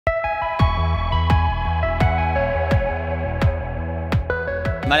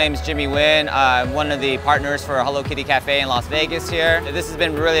My name is Jimmy Wynn. I'm one of the partners for Hello Kitty Cafe in Las Vegas here. This has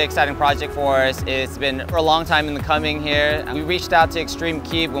been a really exciting project for us. It's been for a long time in the coming here. We reached out to Extreme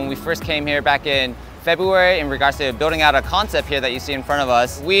Cube when we first came here back in February in regards to building out a concept here that you see in front of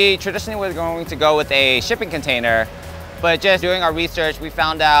us. We traditionally were going to go with a shipping container, but just doing our research, we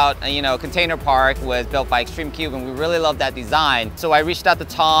found out, Container Park was built by Extreme Cube and we really loved that design. So I reached out to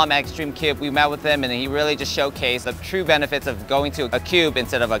Tom at Extreme Cube, we met with him and he really just showcased the true benefits of going to a cube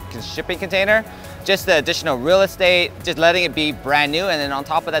instead of a shipping container. Just the additional real estate, just letting it be brand new, and then on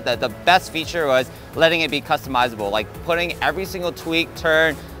top of that, the best feature was letting it be customizable, like putting every single tweak,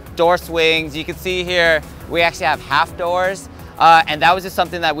 turn, door swings. You can see here, we actually have half doors. And that was just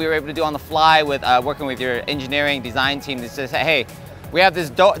something that we were able to do on the fly with working with your engineering design team to say, hey, we have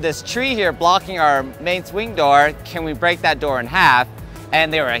this tree here blocking our main swing door. Can we break that door in half?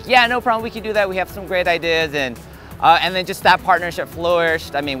 And they were like, yeah, no problem, we can do that. We have some great ideas. And then just that partnership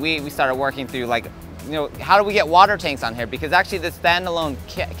flourished. I mean, we started working through how do we get water tanks on here? Because actually this standalone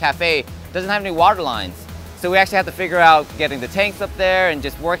cafe doesn't have any water lines. So we actually had to figure out getting the tanks up there and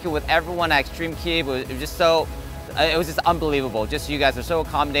just working with everyone at Extreme Cube. It was just unbelievable. Just you guys are so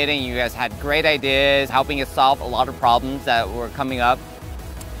accommodating. You guys had great ideas, helping us solve a lot of problems that were coming up.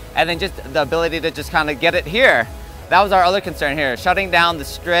 And then just the ability to just kind of get it here. That was our other concern here. Shutting down the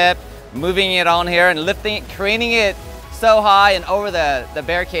strip, moving it on here and lifting it, craning it so high and over the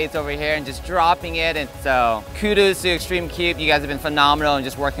barricades over here and just dropping it. And so kudos to Extreme Cube. You guys have been phenomenal in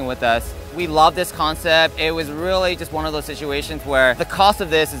just working with us. We love this concept. It was really just one of those situations where the cost of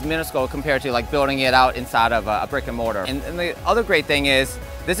this is minuscule compared to building it out inside of a brick and mortar. And the other great thing is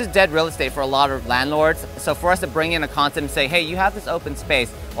this is dead real estate for a lot of landlords. So for us to bring in a concept and say, hey, you have this open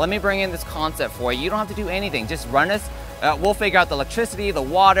space. Well, let me bring in this concept for you. You don't have to do anything. Just run us. We'll figure out the electricity, the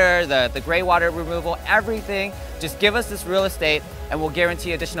water, the gray water removal, everything. Just give us this real estate and we'll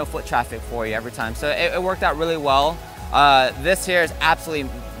guarantee additional foot traffic for you every time. So it worked out really well. This here is absolutely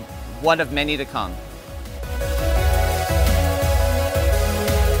one of many to come.